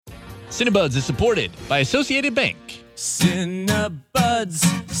Cinebuds is supported by Associated Bank. Cinebuds,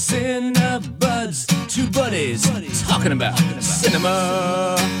 two buddies talking about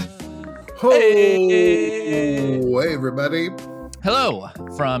cinema. Hey, everybody. Hello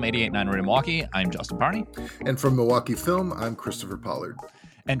from 88.9 Radio Milwaukee. I'm Justin Parney. And from Milwaukee Film, I'm Christopher Pollard.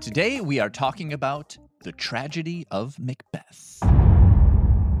 And today we are talking about The Tragedy of Macbeth.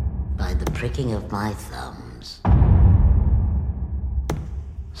 By the pricking of my thumbs,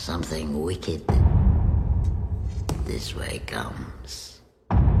 something wicked this way comes.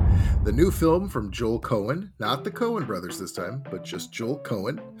 The new film from Joel Coen, not the Coen brothers this time, but just Joel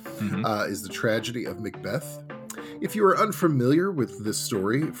Coen, is The Tragedy of Macbeth. If you are unfamiliar with this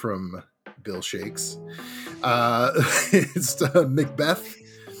story from Bill Shakes, it's Macbeth,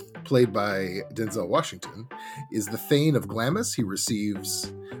 played by Denzel Washington, is the Thane of Glamis. He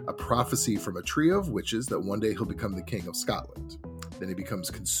receives a prophecy from a trio of witches that one day he'll become the king of Scotland. Then he becomes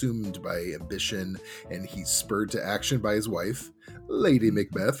consumed by ambition, and he's spurred to action by his wife, Lady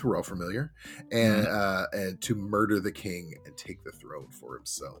Macbeth, we're all familiar, and to murder the king and take the throne for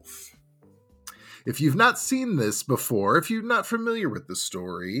himself. If you've not seen this before, if you're not familiar with the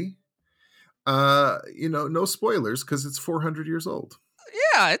story, no spoilers because it's 400 years old.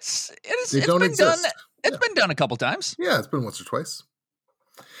 Yeah, it's been done. It's been done a couple times. Yeah, it's been once or twice.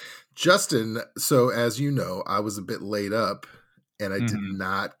 Justin, so as you know, I was a bit laid up and I did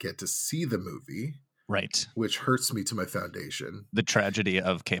not get to see the movie. Right. Which hurts me to my foundation. The Tragedy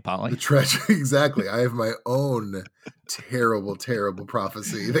of K. Polly. The tragedy, exactly. I have my own terrible, terrible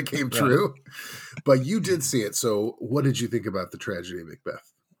prophecy that came true. But you did see it. So what did you think about The Tragedy of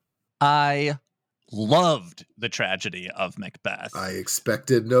Macbeth? I loved The Tragedy of Macbeth. I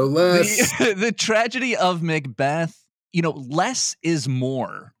expected no less. The Tragedy of Macbeth, less is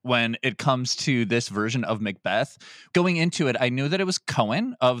more when it comes to this version of Macbeth. Going into it, I knew that it was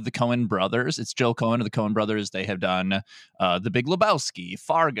Coen of the Coen brothers. It's Joel Coen of the Coen brothers. They have done The Big Lebowski,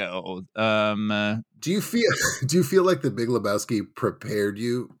 Fargo. Do you feel like The Big Lebowski prepared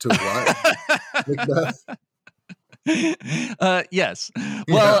you to watch Macbeth? Yes.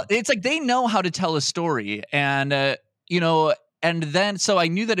 Well, It's like they know how to tell a story, and and then so I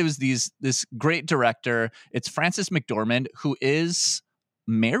knew that it was this great director. It's Frances McDormand, who is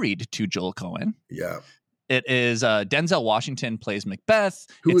married to Joel Coen. Yeah. It is Denzel Washington plays Macbeth,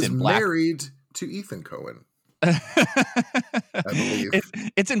 who is married to Ethan Coen. I believe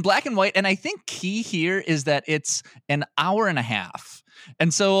it's in black and white, and I think key here is that it's an hour and a half.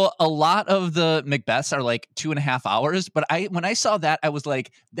 And so a lot of the Macbeths are like 2.5 hours. But when I saw that, I was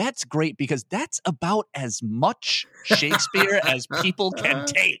like, that's great because that's about as much Shakespeare as people can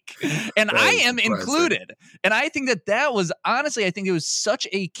take. And I am included. And I think that was honestly, I think it was such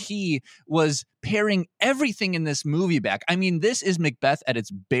a key was paring everything in this movie back. I mean, this is Macbeth at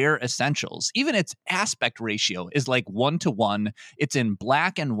its bare essentials. Even its aspect ratio is like 1-to-1. It's in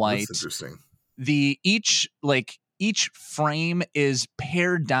black and white. That's interesting. Each frame is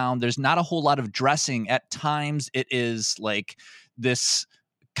pared down. There's not a whole lot of dressing. At times, it is like this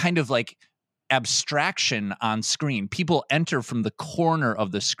kind of like abstraction on screen. People enter from the corner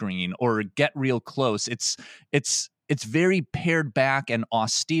of the screen or get real close. It's very pared back and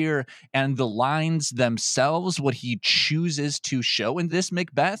austere, and the lines themselves, what he chooses to show in this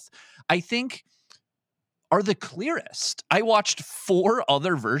Macbeth, I think are the clearest. I watched 4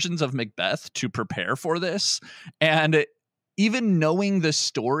 other versions of Macbeth to prepare for this, and even knowing the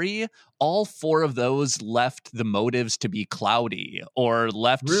story, all 4 of those left the motives to be cloudy or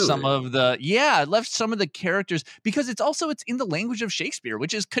left some of the characters, because it's in the language of Shakespeare,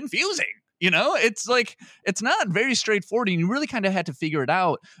 which is confusing. It's like, it's not very straightforward, and you really kind of had to figure it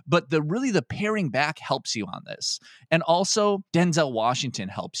out. But the paring back helps you on this. And also Denzel Washington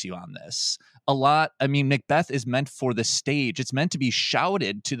helps you on this a lot. I mean, Macbeth is meant for the stage. It's meant to be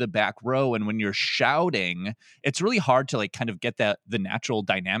shouted to the back row. And when you're shouting, it's really hard to like kind of get the natural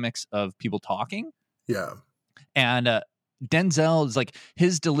dynamics of people talking. Yeah. And, Denzel is like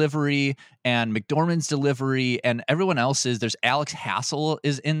his delivery and McDormand's delivery and everyone else's. There's Alex Hassel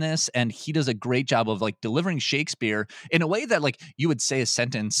is in this, and he does a great job of like delivering Shakespeare in a way that like you would say a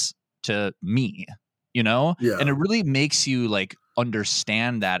sentence to me, Yeah. And it really makes you like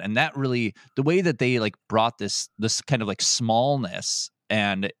understand that. And that really, the way that they like brought this kind of like smallness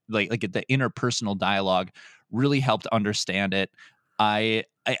and like the interpersonal dialogue really helped understand it. I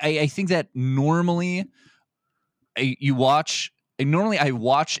think that normally I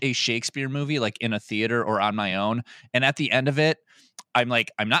watch a Shakespeare movie like in a theater or on my own, and at the end of it, I'm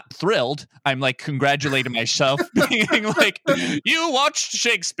not thrilled. I'm like congratulating myself, being like, you watched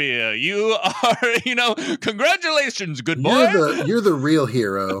Shakespeare. You are, congratulations, good boy. You're the real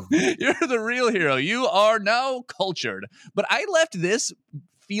hero. You're the real hero. You are now cultured. But I left this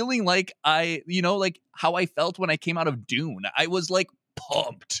feeling like like how I felt when I came out of Dune. I was like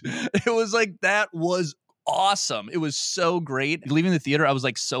pumped. It was like, that was awesome. It was so great. Leaving the theater, I was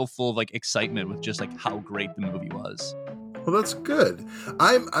like so full of like excitement with just like how great the movie was. Well, that's good.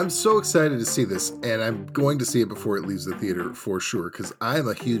 I'm so excited to see this, and I'm going to see it before it leaves the theater for sure, because I'm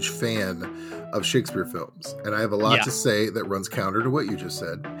a huge fan of Shakespeare films, and I have a lot to say that runs counter to what you just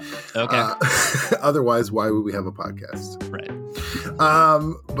said. Okay. Otherwise, why would we have a podcast? Right.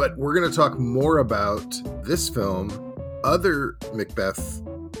 But we're going to talk more about this film, other Macbeth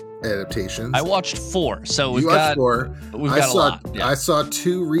adaptations. I watched 4, so we've got 4. We've got a lot. Yeah. I saw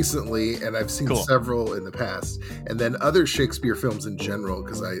 2 recently, and I've seen Cool. several in the past, and then other Shakespeare films in general,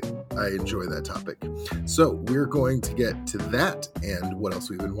 because I enjoy that topic. So we're going to get to that and what else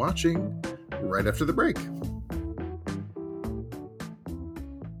we've been watching right after the break.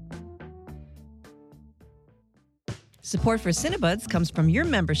 Support for Cinebuds comes from your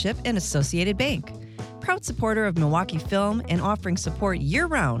membership in Associated Bank, proud supporter of Milwaukee Film and offering support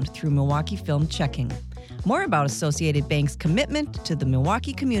year-round through Milwaukee Film Checking. More about Associated Bank's commitment to the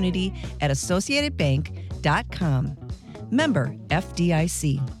Milwaukee community at associatedbank.com. Member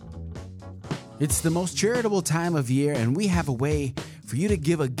FDIC. It's the most charitable time of year, and we have a way for you to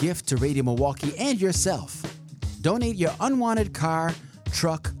give a gift to Radio Milwaukee and yourself. Donate your unwanted car,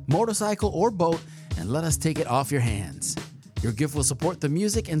 truck, motorcycle, or boat, and let us take it off your hands. Your gift will support the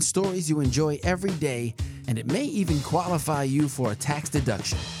music and stories you enjoy every day, and it may even qualify you for a tax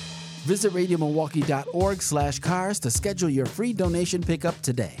deduction. Visit radiomilwaukee.org/cars to schedule your free donation pickup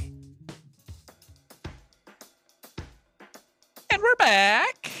today. And we're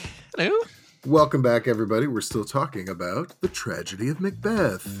back. Hello. Welcome back, everybody. We're still talking about The Tragedy of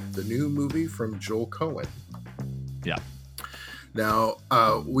Macbeth, the new movie from Joel Coen. Yeah. Now,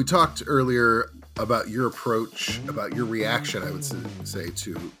 we talked earlier about your approach, about your reaction, I would say,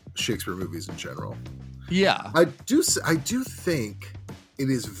 to Shakespeare movies in general. Yeah. I do think it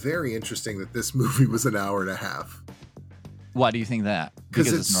is very interesting that this movie was an hour and a half. Why do you think that?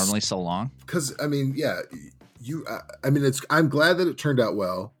 Because it's normally so long? Because, I mean, yeah, I'm glad that it turned out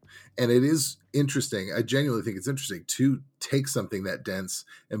well. And it is interesting. I genuinely think it's interesting to take something that dense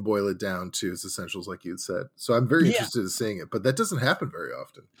and boil it down to its essentials, like you had said. So I'm very interested in seeing it, but that doesn't happen very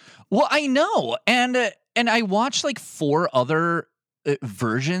often. Well, I know. And I watched like 4 other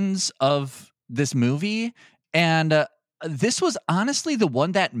versions of this movie, and this was honestly the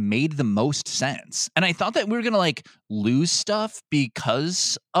one that made the most sense. And I thought that we were going to like lose stuff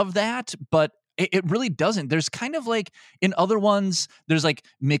because of that, but it really doesn't. There's kind of like in other ones, there's like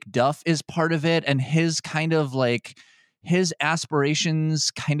Macduff is part of it, and his kind of like his aspirations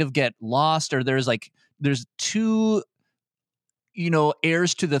kind of get lost, or there's 2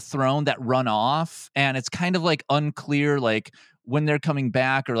 heirs to the throne that run off, and it's kind of like unclear like when they're coming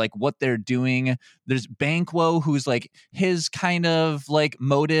back or like what they're doing. There's Banquo, who's like his kind of like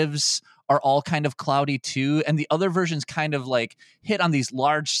motives are all kind of cloudy too, and the other versions kind of like hit on these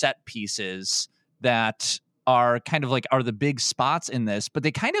large set pieces that are kind of like are the big spots in this, but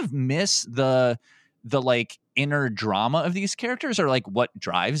they kind of miss the like inner drama of these characters, or like what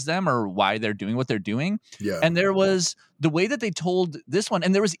drives them or why they're doing what they're doing. Yeah. And there was the way that they told this one,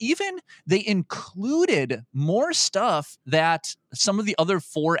 and there was even, they included more stuff that some of the other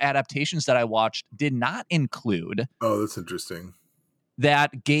 4 adaptations that I watched did not include. Oh, that's interesting.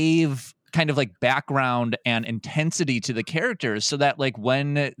 That gave kind of like background and intensity to the characters, so that like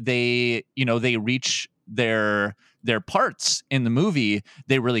when they they reach their parts in the movie,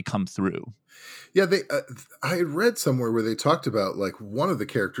 they really come through. Yeah, I had read somewhere where they talked about like one of the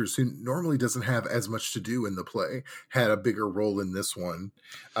characters who normally doesn't have as much to do in the play had a bigger role in this one.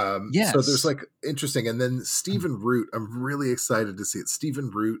 Yes. So there's like interesting. And then Stephen Root, I'm really excited to see it. Stephen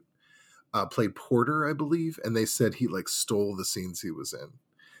Root played Porter, I believe, and they said he like stole the scenes he was in.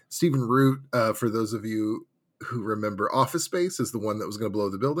 Stephen Root, for those of you who remember Office Space, is the one that was going to blow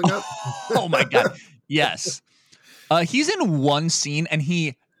the building up. Oh my God. Yes. He's in one scene and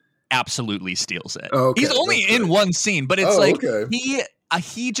he absolutely steals it. Okay, he's only in one scene, but it's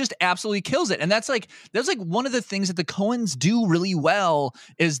he just absolutely kills it. And that's like one of the things that the Coens do really well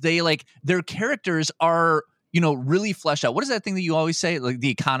is they like their characters are, really fleshed out. What is that thing that you always say? Like the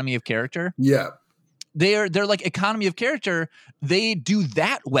economy of character? Yeah. They're like economy of character. They do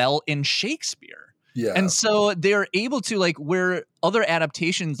that well in Shakespeare. Yeah. And so they're able to like where other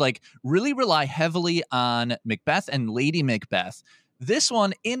adaptations like really rely heavily on Macbeth and Lady Macbeth. this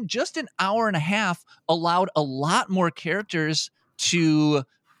one, in just an hour and a half, allowed a lot more characters to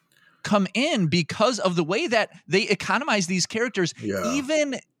come in because of the way that they economize these characters,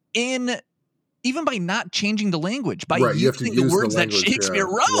 even by not changing the language, by using the words that Shakespeare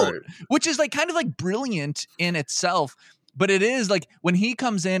wrote, which is like kind of like brilliant in itself. But it is like when he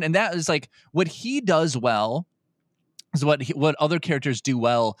comes in, and that is like what he does well, is what other characters do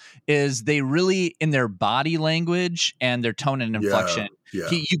well, is they really, in their body language and their tone and inflection,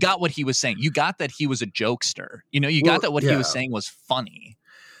 you got what he was saying. You got that he was a jokester. You got that what he was saying was funny.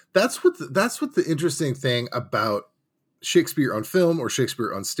 That's what the interesting thing about Shakespeare on film or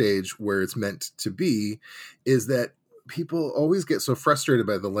Shakespeare on stage, where it's meant to be, is that people always get so frustrated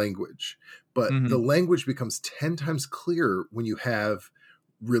by the language, but the language becomes 10 times clearer when you have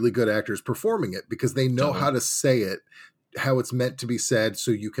really good actors performing it, because they know how to say it, how it's meant to be said, so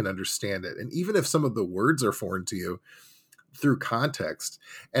you can understand it. And even if some of the words are foreign to you, through context.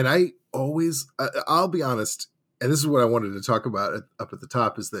 And I'll be honest, and this is what I wanted to talk about up at the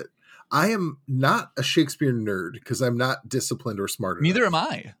top, is that I am not a Shakespeare nerd because I'm not disciplined or smart enough. Neither am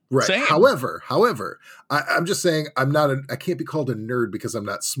I. Right. Same. However, I'm just saying I can't be called a nerd because I'm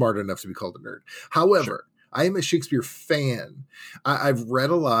not smart enough to be called a nerd. However, I am a Shakespeare fan. I've read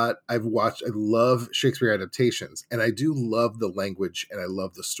a lot. I love Shakespeare adaptations, and I do love the language and I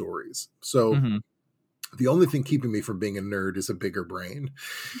love the stories. So the only thing keeping me from being a nerd is a bigger brain.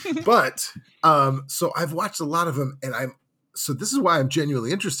 But so I've watched a lot of them, and so this is why I'm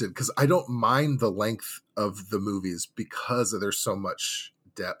genuinely interested, because I don't mind the length of the movies because there's so much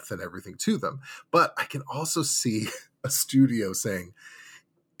depth and everything to them. But I can also see a studio saying,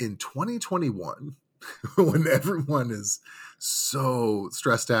 in 2021, when everyone is so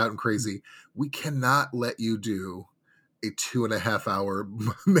stressed out and crazy, we cannot let you do a 2.5 hour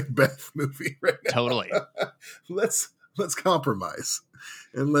Macbeth movie right now. Totally. Let's compromise.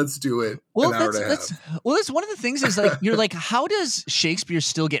 And let's do it an hour and a half. Well, that's one of the things is like, you're like, how does Shakespeare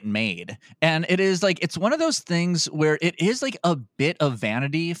still get made? And it is like, it's one of those things where it is like a bit of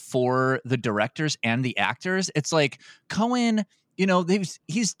vanity for the directors and the actors. It's like Coen,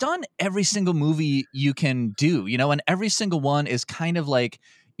 he's done every single movie you can do, and every single one is kind of like,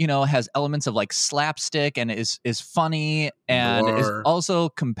 has elements of like slapstick and is funny and noir. Is also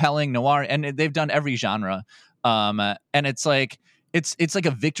compelling, noir. And they've done every genre. And it's like, it's like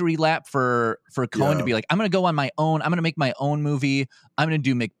a victory lap for Coen to be like, I'm going to go on my own. I'm going to make my own movie. I'm going to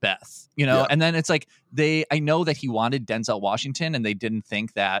do Macbeth, and then it's like I know that he wanted Denzel Washington, and they didn't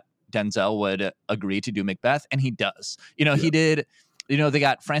think that Denzel would agree to do Macbeth, and he does. He did. They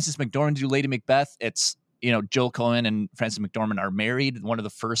got Frances McDormand to do Lady Macbeth. It's Joel Coen and Frances McDormand are married. One of the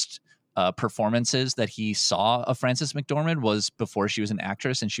first performances that he saw of Frances McDormand was before she was an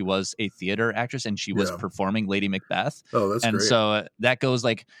actress, and she was a theater actress, and she was performing Lady Macbeth. Oh, that's and great. So that goes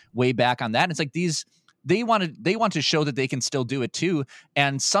like way back on that. And it's like they want to show that they can still do it too.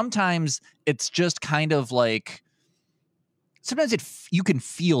 And sometimes it's just kind of like, sometimes you can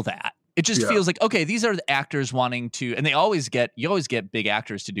feel that. It just feels like, okay, these are the actors wanting to, and you always get big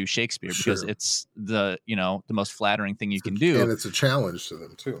actors to do Shakespeare because it's the most flattering thing you can do. And it's a challenge to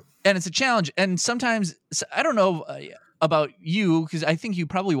them too. And it's a challenge. And sometimes, I don't know about you, because I think you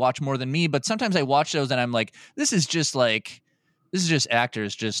probably watch more than me, but sometimes I watch those and I'm like, this is just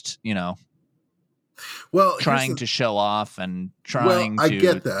actors just, trying to show off and trying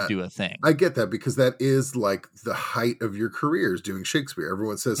to do a thing. I get that, because that is like the height of your careers doing Shakespeare.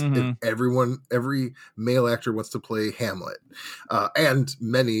 Everyone says every male actor wants to play Hamlet, and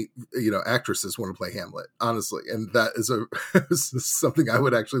many actresses want to play Hamlet, honestly. And that is something I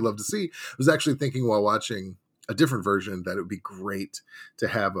would actually love to see. I was actually thinking while watching a different version that it would be great to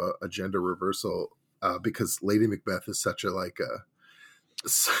have a gender reversal, because Lady Macbeth is such an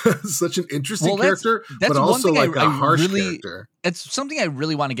interesting character, that's but also like a harsh character. It's something I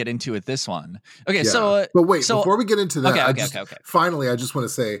really want to get into with this one. Okay, but wait, before we get into that, okay. Finally, I just want to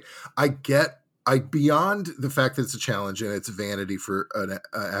say, I beyond the fact that it's a challenge and it's vanity for an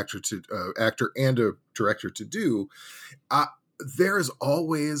actor and a director to do. There is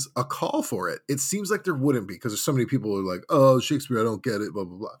always a call for it. It seems like there wouldn't be, because there's so many people who are like, "Oh, Shakespeare, I don't get it," blah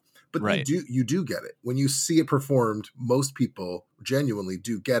blah blah. But you do get it. When you see it performed, most people genuinely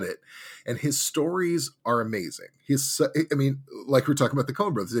do get it. And his stories are amazing. Like we're talking about the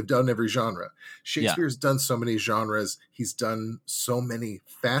Coen brothers, they've done every genre. Shakespeare's done so many genres. He's done so many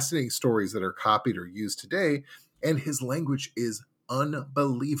fascinating stories that are copied or used today. And his language is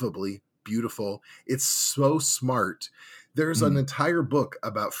unbelievably beautiful. It's so smart. There's an entire book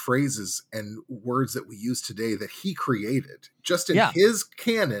about phrases and words that we use today that he created just in his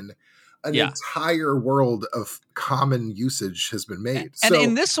canon an Yeah. entire world of common usage has been made. And So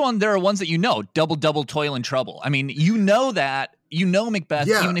in this one, there are ones that double, toil and trouble. I mean, that, Macbeth,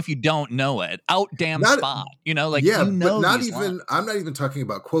 Yeah. even if you don't know it. Out damn Not- spot. But not these even. lines. I'm not even talking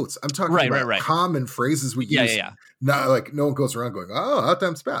about quotes. I'm talking Right, about right. common phrases we Yeah, use. yeah. Not like no one goes around going, "Oh, out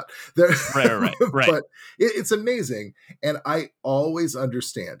damn spat." There- Right. But it's amazing, and I always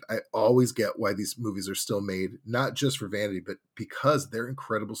understand. I always get why these movies are still made, not just for vanity, but because they're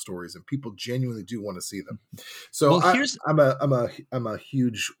incredible stories, and people genuinely do want to see them. So Well, I'm a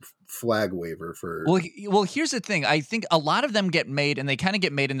huge flag waver for. Well, here's the thing. I think a lot of them get made, and they kind of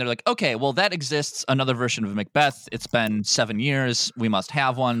get made, and they're like, okay, well, that exists. Another version of Macbeth. It's been 7 years. We must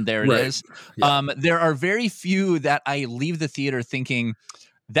have one. There it Right. is. Yeah. There are very few that I leave the theater thinking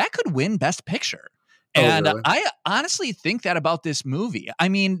that could win Best Picture. Oh, And really? I honestly think that about this movie. I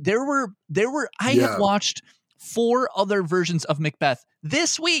mean, there were. I Yeah. have watched 4 other versions of Macbeth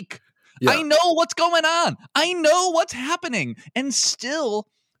this week. Yeah. I know what's going on. I know what's happening. And still,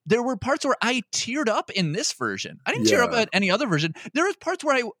 there were parts where I teared up in this version. I didn't tear up Yeah. at any other version. There was parts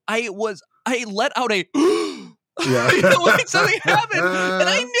where I let out a Yeah. like something happened, and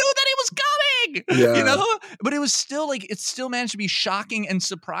I knew that it was coming. Yeah. But it was still it still managed to be shocking and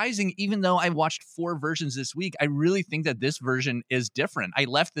surprising. Even though I watched 4 versions this week, I really think that this version is different. I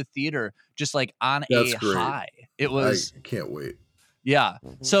left the theater just like on That's a great. high. It was. I can't wait. Yeah.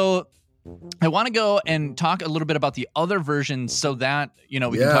 So I want to go and talk a little bit about the other versions so that, we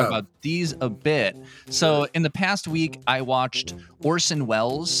can talk about these a bit. So in the past week, I watched Orson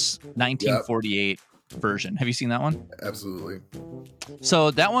Welles' 1948 version. Have you seen that one? Absolutely. So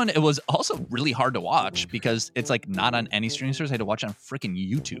that one, it was also really hard to watch because it's like not on any streaming service. I had to watch it on freaking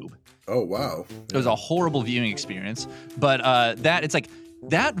YouTube. Oh, wow. It was a horrible viewing experience. But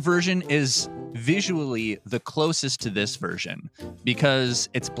that version is visually the closest to this version because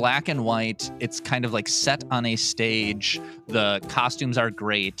it's black and white. It's kind of like set on a stage. The costumes are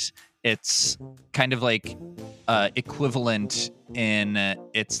great. It's kind of like equivalent in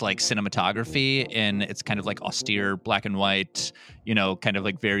its like cinematography, and it's kind of like austere black and white, kind of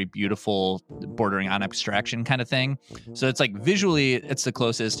like very beautiful, bordering on abstraction kind of thing. So it's like visually it's the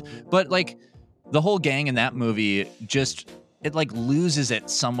closest, but like the whole gang in that movie it like loses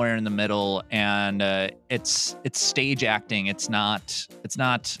it somewhere in the middle, and it's stage acting. It's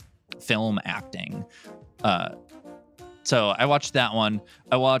not film acting. So I watched that one.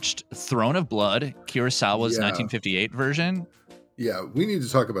 I watched Throne of Blood, Kurosawa's 1958 version. Yeah, we need to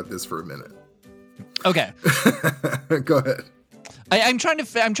talk about this for a minute. Okay, Go ahead. I'm trying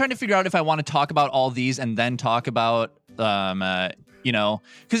to figure out if I want to talk about all these and then talk about because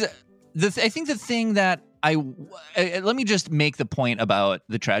I think the thing that let me just make the point about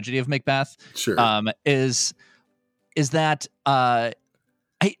the tragedy of Macbeth. Sure. Is that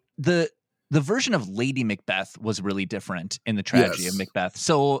the version of Lady Macbeth was really different in the tragedy of Macbeth.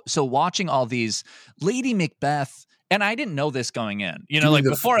 So watching all these Lady Macbeth, and I didn't know this going in. You're talking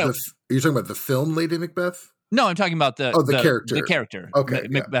about the film Lady Macbeth? No, I'm talking about the character. The character. Okay,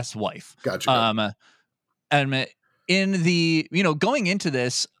 Macbeth's wife. Gotcha. And in the, going into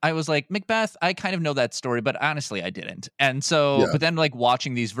this, I was like, Macbeth, I kind of know that story, but honestly, I didn't. And so, but then like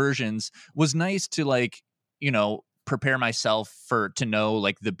watching these versions was nice to prepare myself to know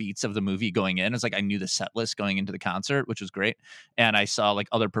like the beats of the movie going in. It's like I knew the set list going into the concert, which was great. And I saw like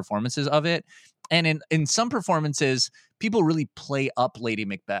other performances of it. And in some performances, people really play up Lady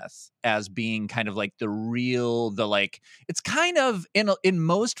Macbeth as being kind of like it's kind of in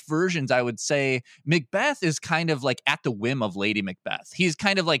most versions, I would say Macbeth is kind of like at the whim of Lady Macbeth. He's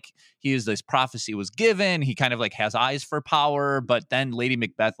kind of like, this prophecy was given. He kind of like has eyes for power, but then Lady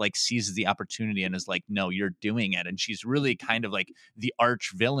Macbeth like seizes the opportunity and is like, no, you're doing it. And she's really kind of like the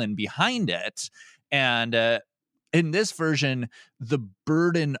arch villain behind it. And, in this version, the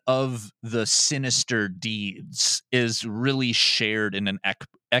burden of the sinister deeds is really shared in an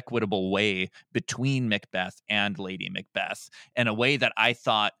equitable way between Macbeth and Lady Macbeth, in a way that I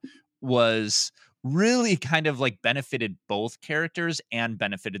thought was really kind of like benefited both characters and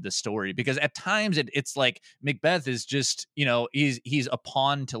benefited the story. Because at times it's like Macbeth is just, he's a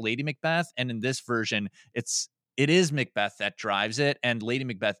pawn to Lady Macbeth. And in this version, it is Macbeth that drives it, and Lady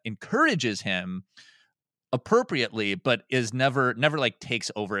Macbeth encourages him appropriately, but is never like takes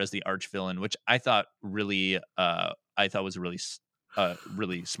over as the arch villain, which I thought was a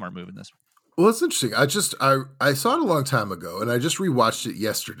really smart move in this. Well, it's interesting. I saw it a long time ago, and I just rewatched it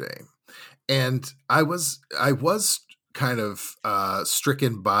yesterday, and I was kind of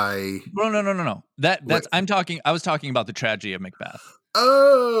stricken by. No. I was talking about the tragedy of Macbeth.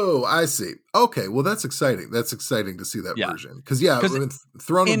 Oh, I see. Okay, well that's exciting. That's exciting to see that Yeah. version. Because yeah, 'Cause with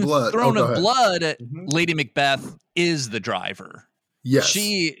Throne of In Blood. Throne go of ahead. Blood, Mhm. Lady Macbeth is the driver. Yes.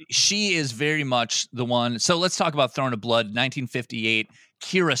 She is very much the one. So let's talk about Throne of Blood, 1958,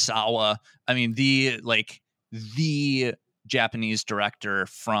 Kurosawa. I mean, the Japanese director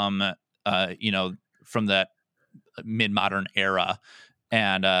from from that mid-modern era.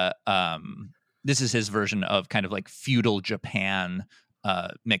 And this is his version of kind of like feudal Japan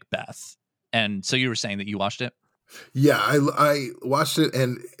Macbeth. And so you were saying that you watched it? Yeah, I watched it,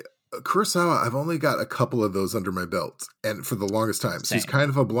 and Kurosawa, I've only got a couple of those under my belt, and for the longest time. So he's Same. kind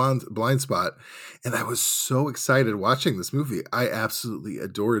of a blind spot. And I was so excited watching this movie. I absolutely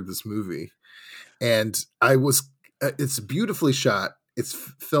adored this movie. And it's beautifully shot. It's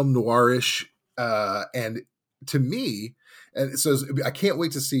film noirish. And to me, and so I can't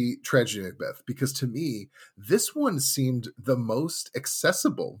wait to see Tragedy of Macbeth, because to me, this one seemed the most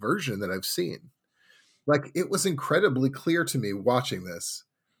accessible version that I've seen. Like, it was incredibly clear to me watching this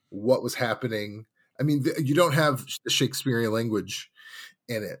what was happening. I mean, you don't have the Shakespearean language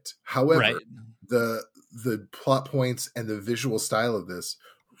in it. However, Right. the plot points and the visual style of this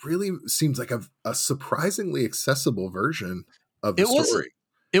really seems like a surprisingly accessible version of the story.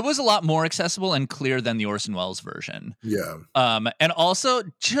 It was a lot more accessible and clear than the Orson Welles version. Yeah. And also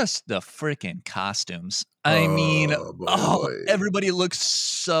just the freaking costumes. I mean, everybody looks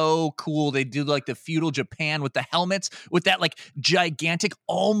so cool. They do like the feudal Japan with the helmets, with that like gigantic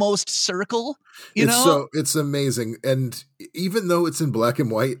almost circle. So it's amazing. And even though it's in black and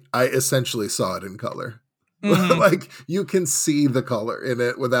white, I essentially saw it in color. Mm-hmm. Like, you can see the color in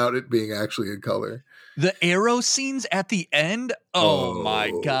it without it being actually in color. The arrow scenes at the end. Oh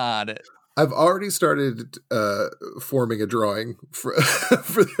my God. I've already started forming a drawing for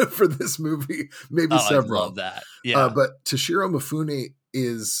this movie, maybe several. I love that. Yeah. But Toshiro Mifune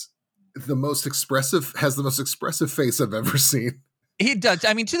has the most expressive face I've ever seen. He does.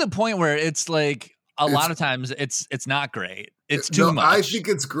 I mean, to the point where it's like a lot of times it's not great. It's too much. I think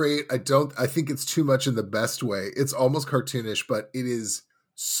it's great. I think it's too much in the best way. It's almost cartoonish, but it is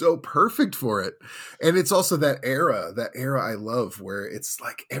so perfect for it. And it's also that era I love, where it's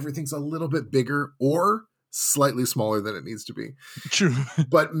like everything's a little bit bigger or slightly smaller than it needs to be. True.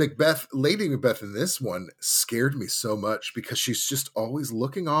 But Lady Macbeth in this one scared me so much, because she's just always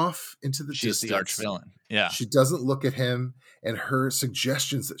looking off into the distance. She's the arch villain. Yeah. She doesn't look at him, and her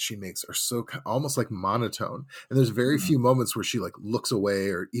suggestions that she makes are so almost like monotone. And there's very few moments where she like looks away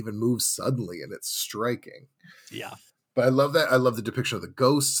or even moves suddenly, and it's striking. Yeah. But I love that. I love the depiction of the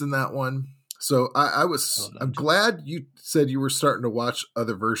ghosts in that one. So I'm glad you said you were starting to watch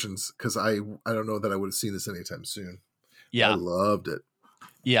other versions, because I don't know that I would have seen this anytime soon. Yeah. I loved it.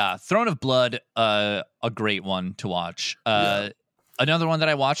 Yeah. Throne of Blood, a great one to watch. Another one that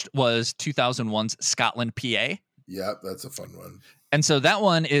I watched was 2001's Scotland, PA. Yeah, that's a fun one. And so that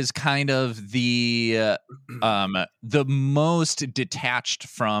one is kind of the most detached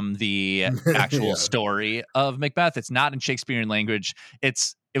from the actual story of Macbeth. It's not in Shakespearean language.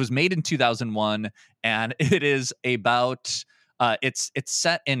 It was made in 2001, and it is about it's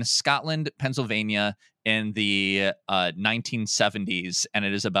set in Scotland, Pennsylvania in the 1970s, and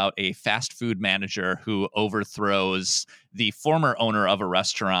it is about a fast food manager who overthrows the former owner of a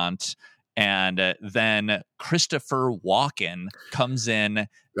restaurant. And then Christopher Walken comes in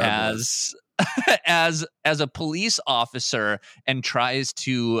as a police officer and tries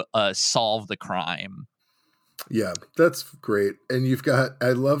to solve the crime. Yeah, that's great. And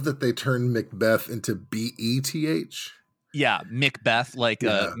I love that they turned Macbeth into BETH. Yeah, Macbeth, like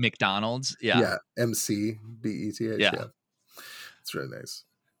McDonald's. Yeah, McBeth. Yeah, it's really nice.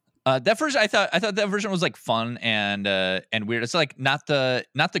 That version, I thought that version was like fun and weird. It's like not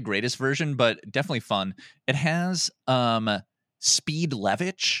the greatest version, but definitely fun. It has Speed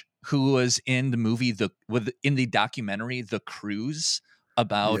Levitch, who was in the movie in the documentary The Cruise,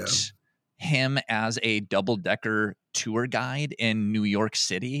 about him as a double-decker tour guide in New York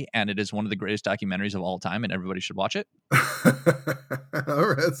City, and it is one of the greatest documentaries of all time, and everybody should watch it. All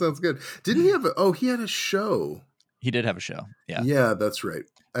right, sounds good. Didn't he have he had a show? He did have a show. Yeah. Yeah, that's right.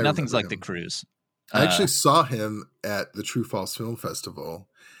 Nothing's like The Cruise. I actually saw him at the True False Film Festival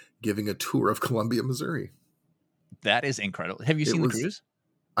giving a tour of Columbia, Missouri. That is incredible. Have you seen The Cruise?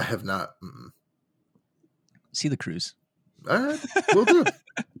 I have not. See The Cruise. All right. Will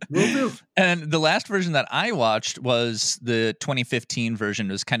do. And the last version that I watched was the 2015 version.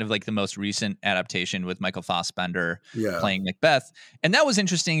 It was kind of like the most recent adaptation with Michael Fassbender playing Macbeth. And that was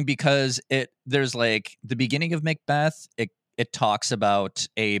interesting because there's like the beginning of Macbeth. It talks about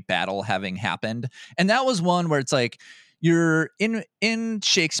a battle having happened. And that was one where it's like, you're in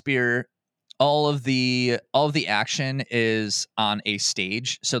Shakespeare. All of the action is on a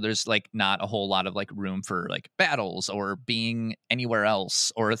stage, so there's like not a whole lot of like room for like battles or being anywhere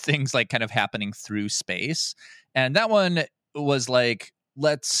else or things like kind of happening through space. And that one was like,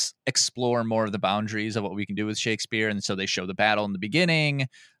 let's explore more of the boundaries of what we can do with Shakespeare. And so they show the battle in the beginning.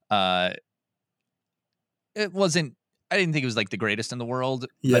 It wasn't. I didn't think it was like the greatest in the world,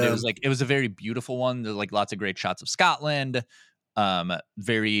 but it was a very beautiful one. There's like lots of great shots of Scotland.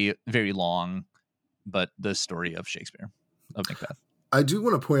 Very, very long, but the story of Shakespeare, of Macbeth. I do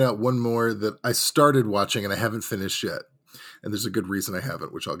want to point out one more that I started watching and I haven't finished yet. And there's a good reason I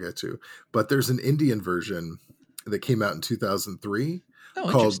haven't, which I'll get to. But there's an Indian version that came out in 2003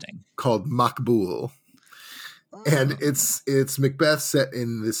 called Makbul. Oh. And it's Macbeth set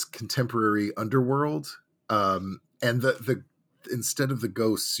in this contemporary underworld. And the instead of the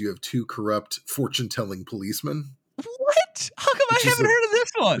ghosts, you have two corrupt fortune-telling policemen. What? How come I haven't heard of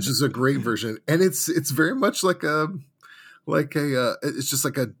this one? Which is a great version, and it's very much it's just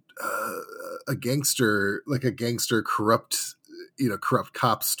like a gangster corrupt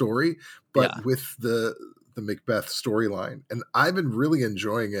cop story, but with the Macbeth storyline, and I've been really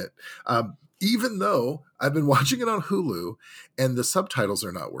enjoying it. Even though I've been watching it on Hulu and the subtitles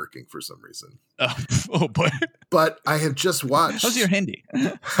are not working for some reason. Oh boy! But I have just watched. How's your Hindi?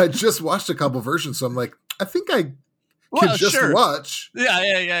 I just watched a couple versions, so I'm like, I think I could just watch.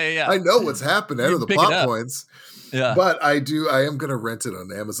 Yeah. I know what's happening. I know the plot points. Yeah. But I am going to rent it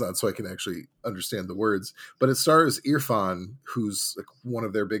on Amazon so I can actually understand the words. But it stars Irfan, who's like one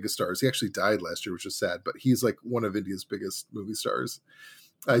of their biggest stars. He actually died last year, which is sad, but he's like one of India's biggest movie stars.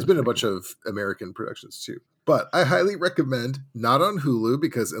 He's been in a bunch of American productions too. But I highly recommend, not on Hulu,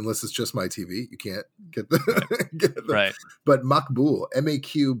 because unless it's just my TV, you can't get the right. But Makbul,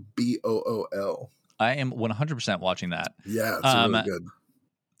 Makbool. I am 100% watching that. Yeah, it's really good.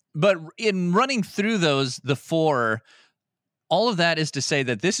 But in running through the four, all of that is to say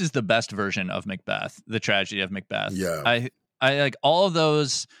that this is the best version of Macbeth, the tragedy of Macbeth. Yeah. I like all of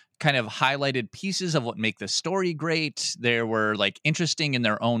those kind of highlighted pieces of what make the story great. They were like interesting in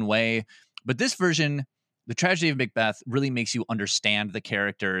their own way. But this version, the tragedy of Macbeth, really makes you understand the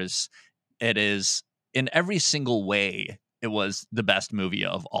characters. It is, in every single way, it was the best movie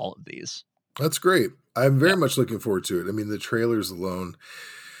of all of these. That's great. I'm very much looking forward to it. I mean, the trailers alone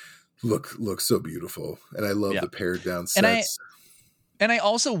look so beautiful, and I love the pared down sets. And I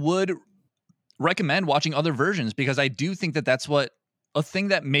also would recommend watching other versions, because I do think that that's what a thing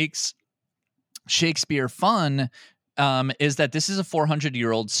that makes Shakespeare fun is that this is a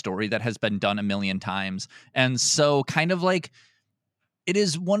 400-year-old story that has been done a million times, and so kind of like it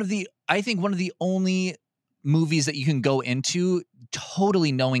is one of the only movies that you can go into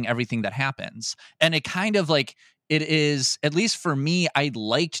totally knowing everything that happens. And it kind of like, it is, at least for me, I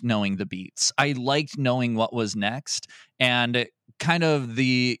liked knowing the beats. I liked knowing what was next. And kind of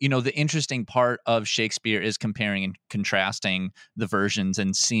the interesting part of Shakespeare is comparing and contrasting the versions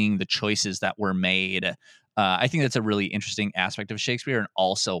and seeing the choices that were made. I think that's a really interesting aspect of Shakespeare, and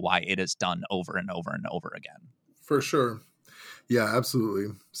also why it is done over and over and over again. For sure. Yeah,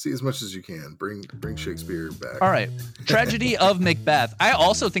 absolutely. See as much as you can. Bring Shakespeare back. All right. Tragedy of Macbeth. I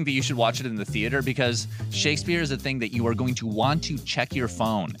also think that you should watch it in the theater, because Shakespeare is a thing that you are going to want to check your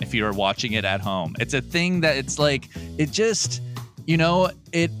phone if you are watching it at home. It's a thing that it's like, it just, you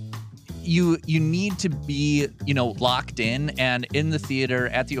need to be, locked in, and in the theater,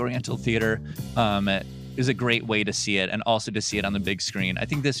 at the Oriental Theater, is a great way to see it, and also to see it on the big screen. I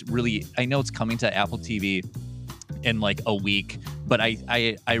think this really, I know it's coming to Apple TV in like a week, but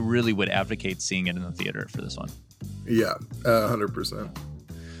I really would advocate seeing it in the theater for this one. Yeah, 100%.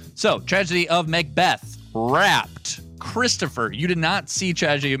 So, Tragedy of Macbeth, Wrapped. Christopher, you did not see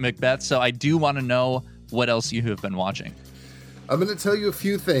Tragedy of Macbeth, so I do want to know what else you have been watching. I'm going to tell you a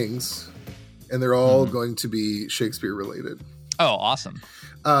few things, and they're all going to be Shakespeare related. Oh, awesome.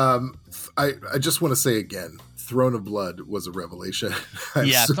 I just want to say again, Throne of Blood was a revelation.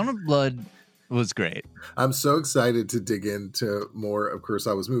 Throne of Blood was great. I'm so excited to dig into more of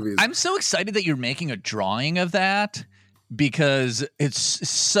Kurosawa's movies. I'm so excited that you're making a drawing of that, because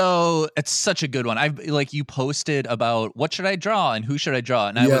it's such a good one. You posted about what should I draw and who should I draw,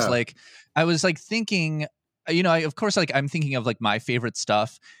 and I was thinking, I'm thinking of like my favorite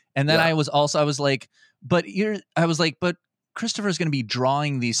stuff, and then I was like, but Christopher's going to be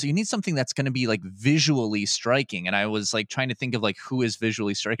drawing these, so you need something that's going to be like visually striking. And I was like trying to think of like who is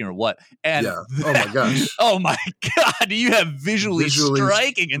visually striking or what. And oh my gosh! Oh my God! You have visually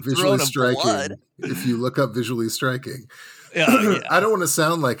striking and Throne of Blood. If you look up visually striking, I don't want to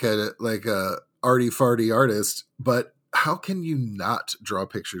sound like a arty farty artist, but how can you not draw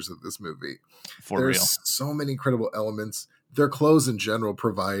pictures of this movie? For real. There's so many incredible elements. Their clothes in general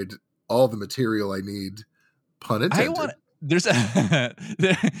provide all the material I need. Pun intended. There's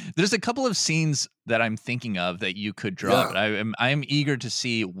a couple of scenes that I'm thinking of that you could draw. Yeah. But I'm eager to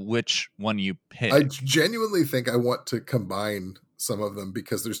see which one you pick. I genuinely think I want to combine some of them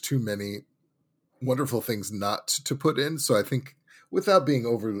because there's too many wonderful things not to put in. So I think without being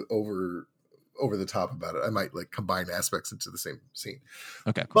over the top about it, I might like combine aspects into the same scene.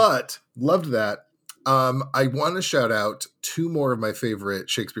 Okay, cool. But loved that. I want to shout out two more of my favorite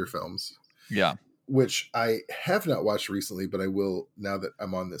Shakespeare films. Yeah. Which I have not watched recently, but I will now that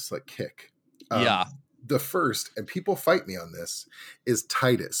I'm on this like kick. Yeah. The first, and people fight me on this, is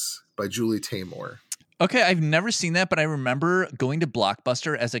Titus by Julie Taymor. Okay, I've never seen that, but I remember going to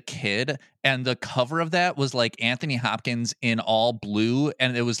Blockbuster as a kid, and the cover of that was like Anthony Hopkins in all blue,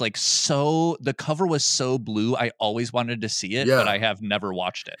 and it was like the cover was so blue, I always wanted to see it, but I have never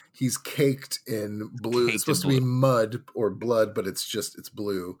watched it. He's caked in blue. It's supposed to be mud or blood, but it's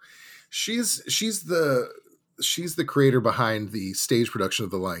blue. She's the creator behind the stage production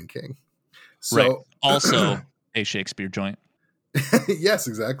of The Lion King. So right. Also a Shakespeare joint. Yes,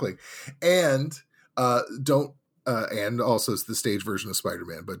 exactly. And and also it's the stage version of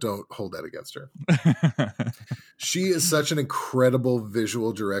Spider-Man, but don't hold that against her. She is such an incredible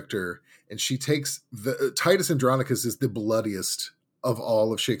visual director, and she takes Titus Andronicus is the bloodiest of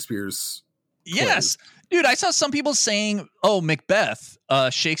all of Shakespeare's Yes. plays. Dude, I saw some people saying, "Oh, Macbeth,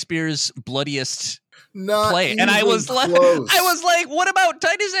 Shakespeare's bloodiest play," and I was like, "What about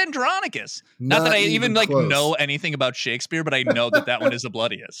Titus Andronicus?" Not that I even like know anything about Shakespeare, but I know that one is the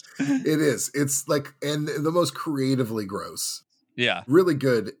bloodiest. It is. It's like, and the most creatively gross. Yeah, really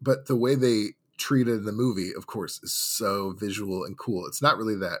good. But the way they treat it in the movie, of course, is so visual and cool. It's not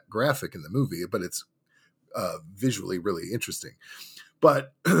really that graphic in the movie, but it's visually really interesting.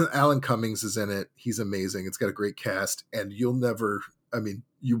 But Alan Cummings is in it. He's amazing. It's got a great cast, and you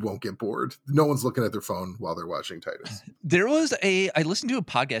won't get bored. No one's looking at their phone while they're watching Titus. I listened to a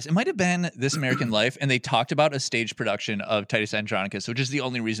podcast. It might have been This American Life, and they talked about a stage production of Titus Andronicus, which is the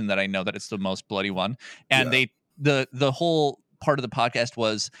only reason that I know that it's the most bloody one. And the whole part of the podcast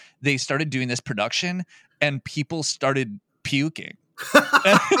was they started doing this production, and people started puking.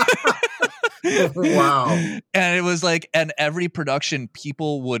 Wow. And it was like, and every production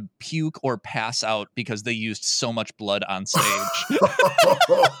people would puke or pass out because they used so much blood on stage.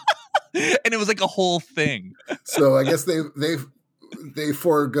 And it was like a whole thing. So I guess they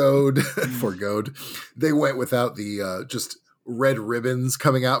foregoed. They went without the just red ribbons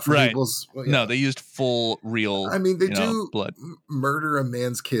coming out from people's. Well, no, they used full real. I mean, they do blood. Murder a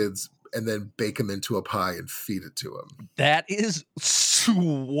man's kids and then bake them into a pie and feed it to him. That is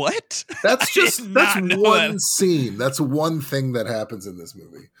what? That's one scene. That's one thing that happens in this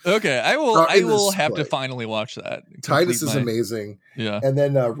movie. Okay, I will have to finally watch that. Titus is amazing. Yeah. And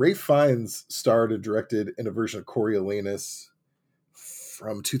then Ralph Fiennes starred and directed in a version of Coriolanus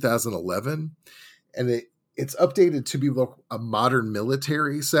from 2011. And it's updated to be like a modern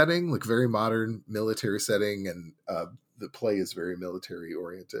military setting, like very modern military setting, and the play is very military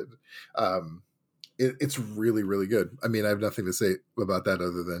oriented. It's really, really good. I mean, I have nothing to say about that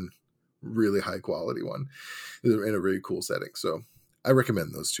other than really high quality one in a really cool setting. So I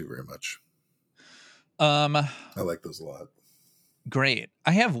recommend those two very much. I like those a lot. Great.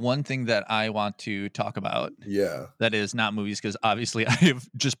 I have one thing that I want to talk about. Yeah. That is not movies, because obviously I have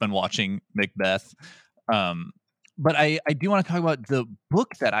just been watching Macbeth. But I do want to talk about the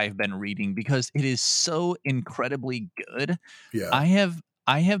book that I've been reading because it is so incredibly good. Yeah.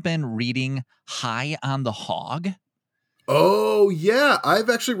 I have been reading High on the Hog. Oh, yeah. I've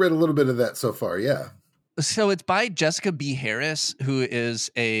actually read a little bit of that so far. Yeah. So it's by Jessica B. Harris, who is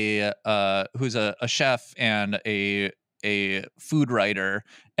who's a chef and a food writer,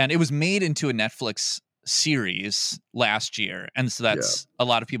 and it was made into a Netflix series last year, and so that's a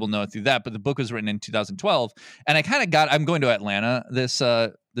lot of people know it through that, but the book was written in 2012, and I'm going to Atlanta this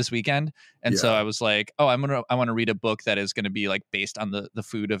weekend, and so I was like, I want to read a book that is going to be like based on the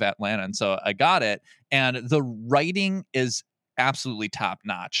food of Atlanta, and so I got it, and the writing is absolutely top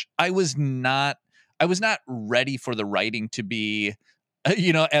notch. I was not ready for the writing to be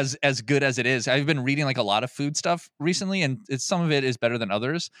as good as it is. I've been reading like a lot of food stuff recently, and some of it is better than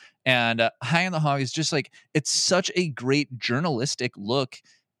others. And High on the Hog is just like, it's such a great journalistic look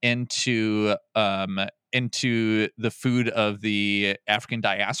into the food of the African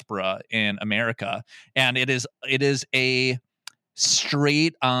diaspora in America. And it is a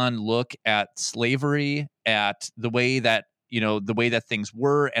straight on look at slavery, at the way that the way that things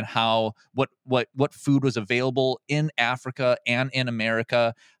were and how what food was available in Africa and in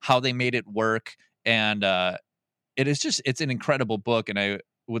America, how they made it work. And it's an incredible book. And I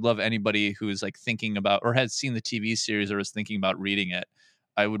would love anybody who's like thinking about or has seen the TV series or is thinking about reading it.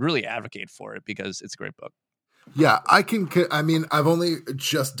 I would really advocate for it because it's a great book. Yeah, I mean, I've only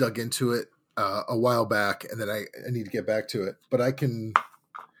just dug into it a while back, and then I need to get back to it. But I can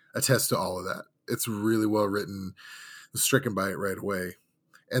attest to all of that. It's really well written. I was stricken by it right away.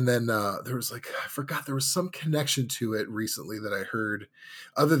 And then there was I forgot, there was some connection to it recently that I heard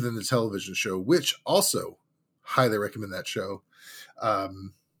other than the television show, which also highly recommend that show.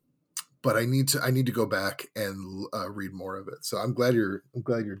 But I need to go back and read more of it. So I'm glad you're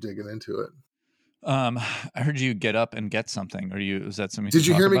digging into it. I heard you get up and get something. Was that something? Did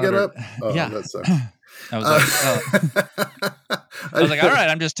you hear me get up? Oh, yeah. That sucks. I was like, all right,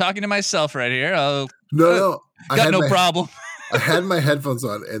 I'm just talking to myself right here. No, got no problem. I had my headphones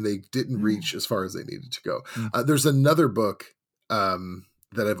on and they didn't reach as far as they needed to go. There's another book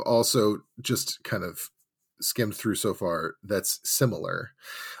that I've also just kind of skimmed through so far that's similar.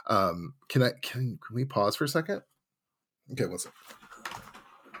 Can we pause for a second? Okay, what's it?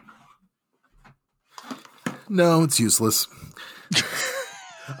 No, it's useless.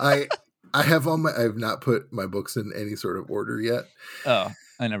 I have not put my books in any sort of order yet. Oh,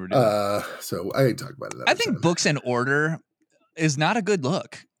 I never do. So I talk about it. I think books in order is not a good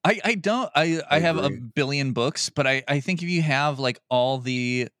look. I have a billion books, but I think if you have like all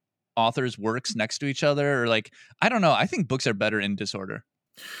the authors' works next to each other, or like, I don't know, I think books are better in disorder.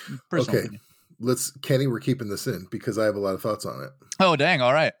 Okay, Kenny, we're keeping this in because I have a lot of thoughts on it. Oh, dang.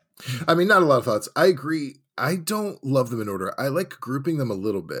 All right. I mean, not a lot of thoughts. I agree. I don't love them in order. I like grouping them a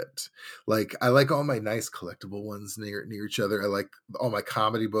little bit. Like I like all my nice collectible ones near each other. I like all my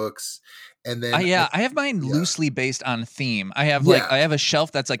comedy books. And then I have mine loosely based on theme. I have I have a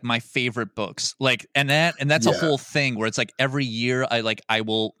shelf that's like my favorite books. Like and that's a whole thing where it's like every year I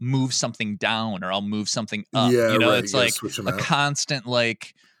will move something down or I'll move something up. Yeah, right. It's like a constant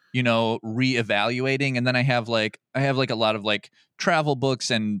reevaluating. And then I have a lot of like travel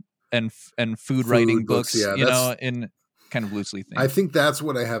books and food writing books, in kind of loosely things. I think that's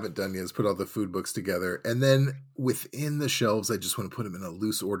what I haven't done yet is put all the food books together. And then within the shelves, I just want to put them in a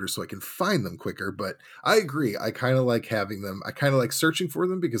loose order so I can find them quicker. But I agree. I kind of like having them. I kind of like searching for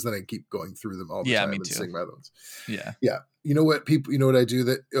them because then I keep going through them all the time and seeing my ones. Yeah. Yeah. You know what I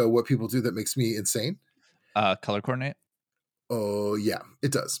do what people do that makes me insane? Color coordinate. Oh yeah,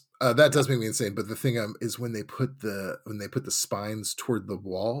 it does. That does make me insane. But the thing is when they put the spines toward the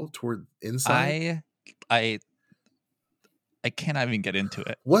wall, toward inside. I cannot even get into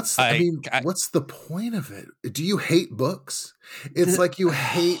it. What's the point of it? Do you hate books? It's like you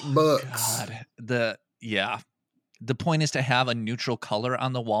hate books. God, the point is to have a neutral color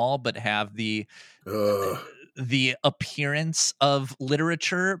on the wall, but have the appearance of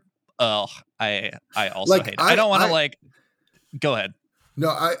literature. Oh, I also hate it. I don't want to go ahead. No,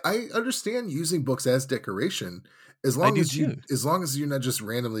 I understand using books as decoration as long as you're not just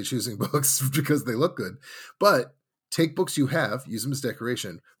randomly choosing books because they look good. But take books you have, use them as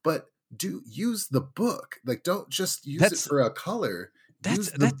decoration, but do use the book. Like don't just use it for a color.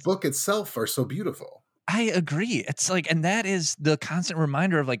 The book itself are so beautiful. I agree. It's like, and that is the constant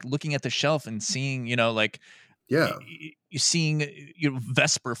reminder of like looking at the shelf and seeing, you're seeing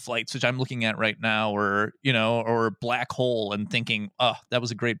Vesper flights, which I'm looking at right now, or Black Hole, and thinking, oh, that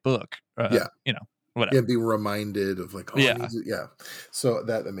was a great book. Whatever. Yeah, be reminded of like, So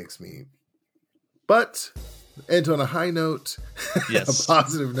that makes me. But end on a high note, yes, a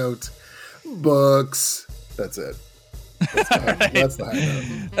positive note. Books. That's it. That's the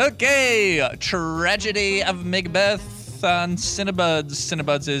high note. Okay, Tragedy of Macbeth on Cinebuds.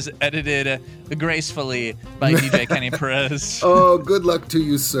 Cinebuds is edited gracefully by DJ Kenny Perez. Oh, good luck to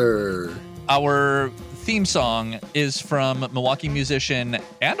you, sir. Our theme song is from Milwaukee musician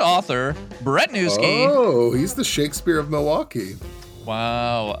and author Brett Newski. Oh, he's the Shakespeare of Milwaukee.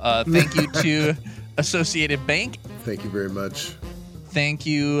 Wow. Thank you to Associated Bank. Thank you very much. Thank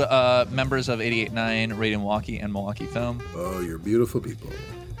you, members of 88.9 Radio Milwaukee and Milwaukee Film. Oh, you're beautiful people.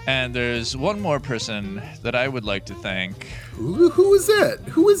 And there's one more person that I would like to thank. Who is that?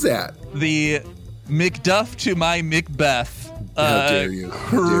 Who is that? The McDuff to my Macbeth. How dare you?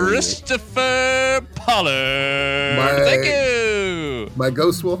 Christopher Pollard. Thank you. My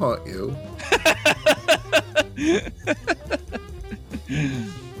ghost will haunt you.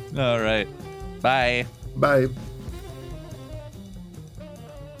 All right. Bye. Bye.